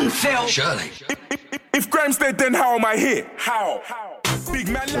gun, Phil! Shirley. If Graham's dead, then how am I here? How? Big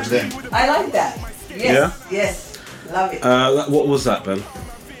man like me. I like that. Yes. Yeah? Yes. Love it. What was that, Ben?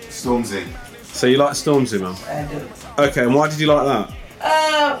 Stormzy. So you like Stormzy, Mum? I do. Okay, and why did you like that?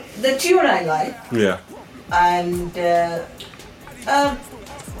 The tune I like. Yeah. And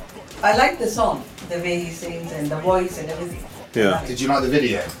I like the song, the way he sings and the voice and everything. Yeah. Did you like the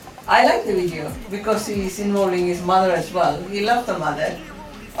video? I like the video because he's involving his mother as well. He loves the mother,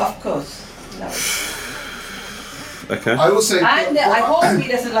 of course. Okay. I also And I hope he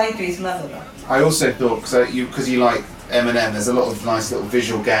doesn't lie to his mother. Though. I also thought because you like Eminem, there's a lot of nice little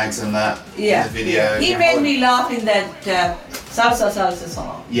visual gags in that in the video. He made me laugh in that salsa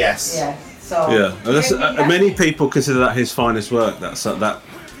song. Yes. Yeah. So. Yeah. And that's, many people consider that his finest work. That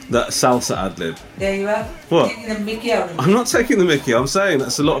salsa ad lib. There you are. What? Taking the mickey out of me. I'm not taking the mickey. I'm saying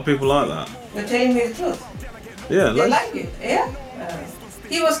that's a lot of people like that. You're telling me the truth. Yeah. They like it. Yeah.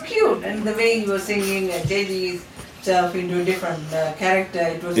 He was cute, and the way he was singing and changing himself into a different character,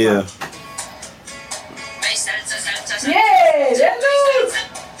 it was yeah. fun. Yay! There goes!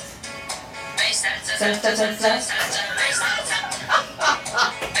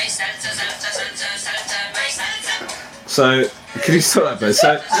 So, can you stop that, Ben?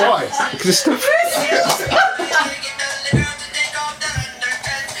 So, Why? Can you stop?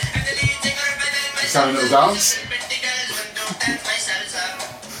 Let's have a little dance.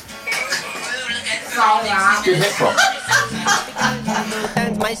 Good hip hop.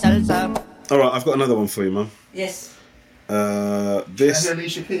 Alright, I've got another one for you, Mum. Yes. This. You know who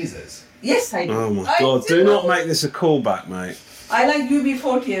Alicia Keys is? Yes, I do. Oh my god, do not make this a callback, mate. I like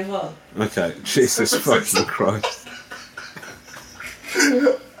UB40 as well. Okay, Jesus fucking Christ.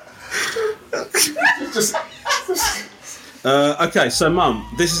 Okay, so Mum,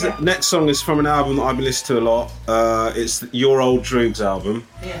 the next song is from an album that I've been listening to a lot. It's Your Old Droogs album.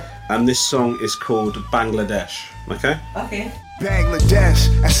 Yeah. And this song is called Bangladesh. Okay? Okay. Bangladesh,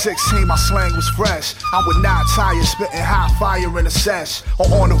 at 16 my slang was fresh. I would not tire, spitting hot fire in a sesh. Or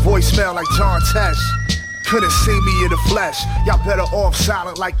on the voicemail like John Tesh. Couldn't see me in the flesh. Y'all better off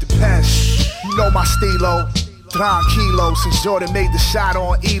silent like the pest. You know my stilo, tranquilo, since Jordan made the shot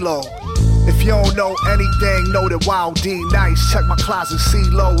on Elo. If you don't know anything, know that Wild D nice. Check my closet, see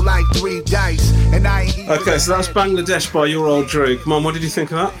low like 3 dice. And I ain't okay, so that's Bangladesh by Your Old Droog. Mum, what did you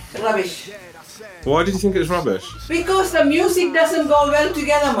think of that? Rubbish. Why did you think it was rubbish? Because the music doesn't go well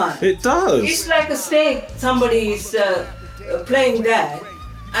together, man. It does. It's like a snake. Somebody is playing that,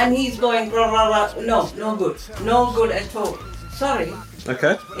 and he's going rah, rah, rah. No good. No good at all. Sorry.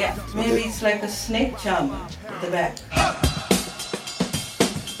 Okay. Yeah, maybe it's like a snake charmer at the back.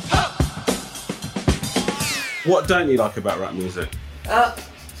 What don't you like about rap music?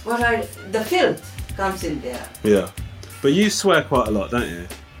 The filth comes in there. Yeah. But you swear quite a lot, don't you?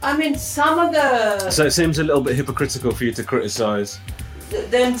 I mean, some of the... So it seems a little bit hypocritical for you to criticise.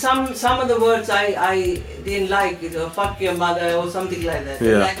 Then some of the words I didn't like, fuck your mother or something like that.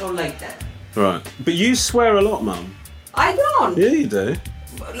 Yeah. I don't like that. Right. But you swear a lot, Mum. I don't. Yeah, you do.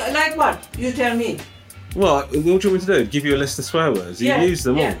 Like what? You tell me. Well, what do you want me to do? Give you a list of swear words? You use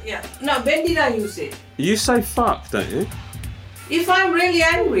them all. Yeah. No, when did I use it? You say fuck, don't you? If I'm really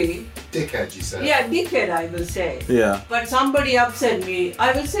angry... Dickhead, you say? Yeah, dickhead I will say. Yeah. But somebody upset me,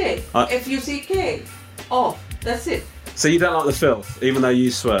 I will say F-U-C-K. Off. That's it. So you don't like the filth, even though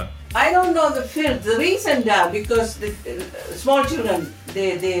you swear? I don't know the filth. The reason that because the small children,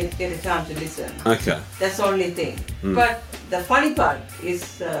 they get a chance to listen. Okay. That's the only thing. But the funny part is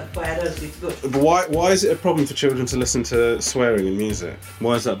for adults it's good. But why is it a problem for children to listen to swearing in music?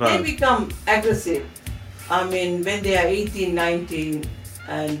 Why is that bad? They become aggressive. I mean, when they are 18, 19,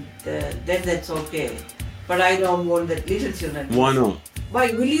 and then that's okay. But I don't want the little children. Why not?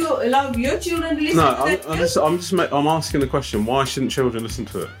 Why will you allow your children to listen to that? I'm asking the question. Why shouldn't children listen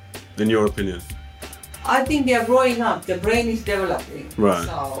to it? In your opinion? I think they are growing up. The brain is developing. Right.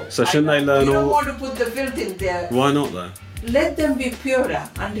 So shouldn't they learn You all? don't want to put the filth in there. Why not though? Let them be purer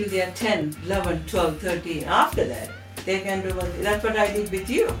until they are 10, 11, 12, 13. After that, they can do what. That's what I did with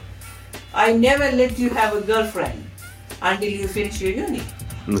you. I never let you have a girlfriend until you finish your uni.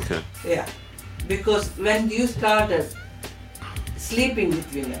 Okay. Yeah. Because when you started sleeping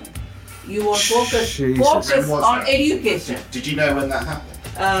with women, you won't focus on education. Did you know when that happened?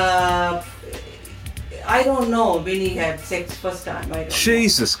 I don't know when he had sex first time. I don't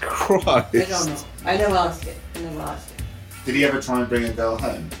Jesus Christ. I don't know. I never asked him. Did he ever try and bring a girl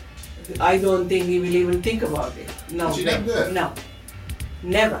home? I don't think he will even think about it. No. Did you never do it? No.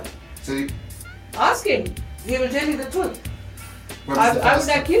 Never. So ask him. He will tell you the truth. I would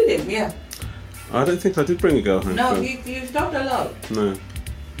have killed him, yeah. I don't think I did bring a girl home. No, you're not allowed. No.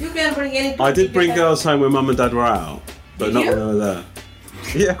 You can bring any... I did bring girls home when Mum and Dad were out, but not when they were there.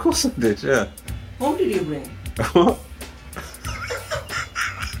 Yeah, of course I did, yeah. Whom did you bring? What?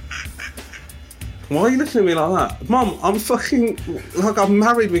 Why are you looking at me like that? Mum, I'm fucking... Like, I'm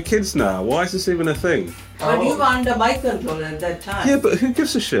married with kids now. Why is this even a thing? But you were under my control at that time. Yeah, but who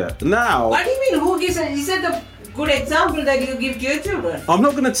gives a shit? Now... What do you mean, who gives a... Is that the good example that you give to your children? I'm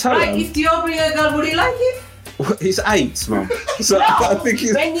not going to tell him. If Theo bring a girl, would he like it? He's 8, Mum. So no, I think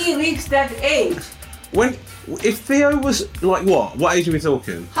when he reached that age. If Theo was, like what? What age are we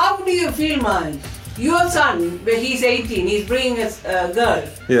talking? How do you feel, man? Your son, when he's 18, he's bringing a girl.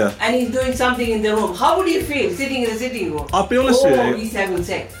 Yeah. And he's doing something in the room. How would you feel sitting in the sitting room? I'll be honest with you. He's having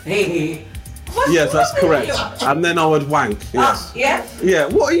sex. Yes, that's correct. And then I would wank. Yes. Yeah? Yeah.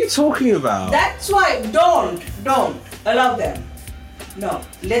 What are you talking about? That's why don't allow them. No,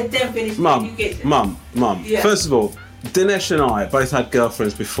 let them finish their education. Mum. Yeah. First of all, Dinesh and I both had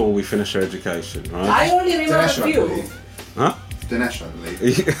girlfriends before we finished our education, right? I only remember Dinesh, a few. I believe. Huh? Dinesh, I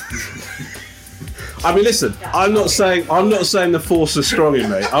believe. I mean, listen. I'm not saying the force is strong in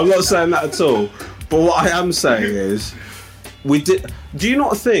me. I'm not saying that at all. But what I am saying is, do you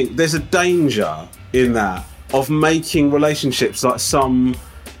not think there's a danger in that of making relationships like some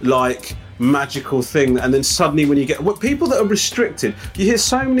magical thing, and then suddenly when you get people that are restricted, you hear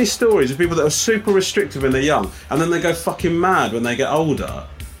so many stories of people that are super restricted when they're young, and then they go fucking mad when they get older.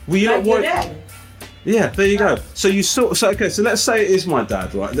 Well, you like your dad. Yeah, there you go. So you so let's say it is my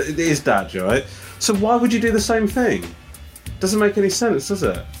dad, right? It is Dad, right? So why would you do the same thing? Doesn't make any sense, does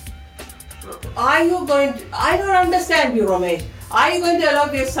it? Are you going to... I don't understand you, Ramesh. Are you going to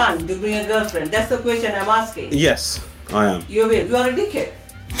allow your son to bring a girlfriend? That's the question I'm asking. Yes, I am. You will. You are a dickhead.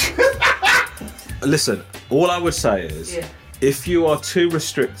 Listen, all I would say is, if you are too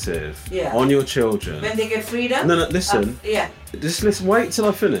restrictive on your children... When they get freedom... No, listen. Just listen, wait till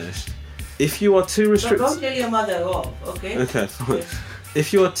I finish. If you are too restrictive... Don't tell your mother off, okay? Okay, fine. Yeah.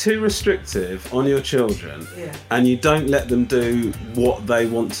 If you are too restrictive on your children and you don't let them do what they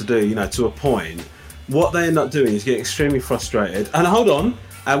want to do, to a point, what they end up doing is get extremely frustrated. And hold on,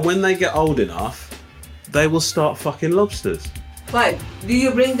 and when they get old enough, they will start fucking lobsters. Why? Do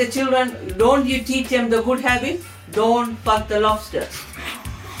you bring the children, don't you teach them the good habit? Don't fuck the lobster.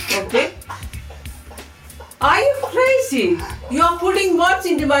 Okay? Are you crazy? You are putting words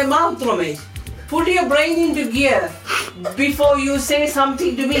into my mouth, Ramesh. Put your brain into gear before you say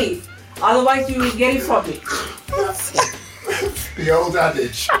something to me. Otherwise you will get it from me. The old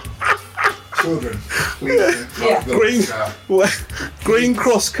adage. Children, please. Green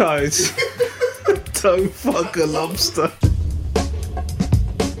cross codes. Don't fuck a lobster.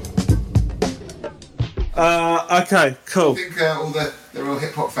 Okay, cool. I think all the real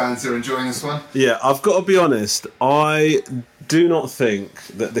hip hop fans are enjoying this one. Yeah, I've got to be honest. I do not think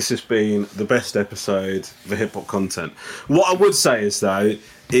that this has been the best episode for hip hop content. What I would say is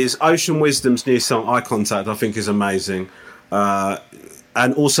Ocean Wisdom's new song "Eye Contact" I think is amazing,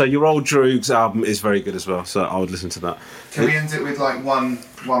 and also your old Droogs album is very good as well. So I would listen to that. Can we end it with like one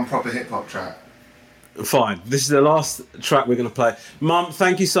proper hip hop track? Fine. This is the last track we're going to play. Mum,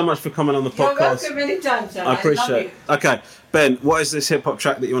 thank you so much for coming on the podcast. You're welcome anytime, sir. I appreciate it. Okay, Ben, what is this hip hop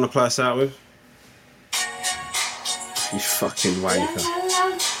track that you want to play us out with? You fucking wanker.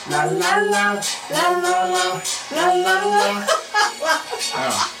 La la la la la la la la la.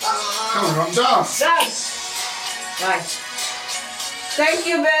 Come on, Ron, dance. Dance. Right. Thank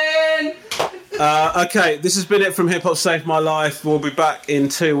you, Ben. Okay, this has been it from Hip Hop Saved My Life. We'll be back in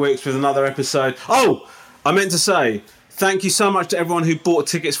 2 weeks with another episode. Oh, I meant to say, thank you so much to everyone who bought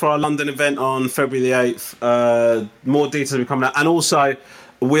tickets for our London event on February the 8th. More details will be coming out. And also,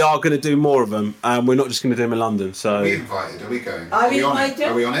 we are going to do more of them, and we're not just going to do them in London. So, are we invited? Are we going? Are we invited?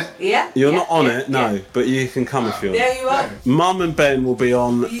 Are we on it? Yeah. You're not on it, no, but you can come if you want. There you are. Mum and Ben will be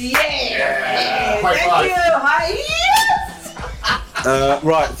on. Yeah. Thank you. Hi.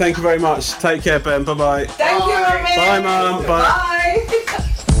 Right, thank you very much. Take care, Ben. Bye-bye. Thank you, Mum. Bye, Mum. Bye.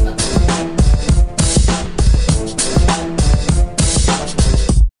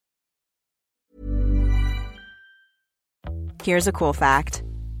 Here's a cool fact.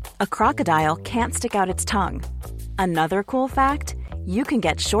 A crocodile can't stick out its tongue. Another cool fact, you can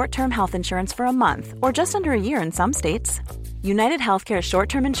get short-term health insurance for a month or just under a year in some states. United Healthcare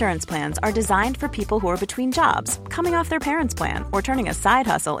short-term insurance plans are designed for people who are between jobs, coming off their parents' plan, or turning a side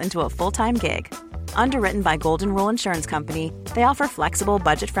hustle into a full-time gig. Underwritten by Golden Rule Insurance Company, they offer flexible,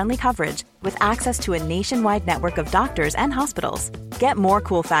 budget-friendly coverage with access to a nationwide network of doctors and hospitals. Get more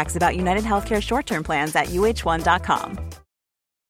cool facts about United Healthcare short-term plans at uh1.com.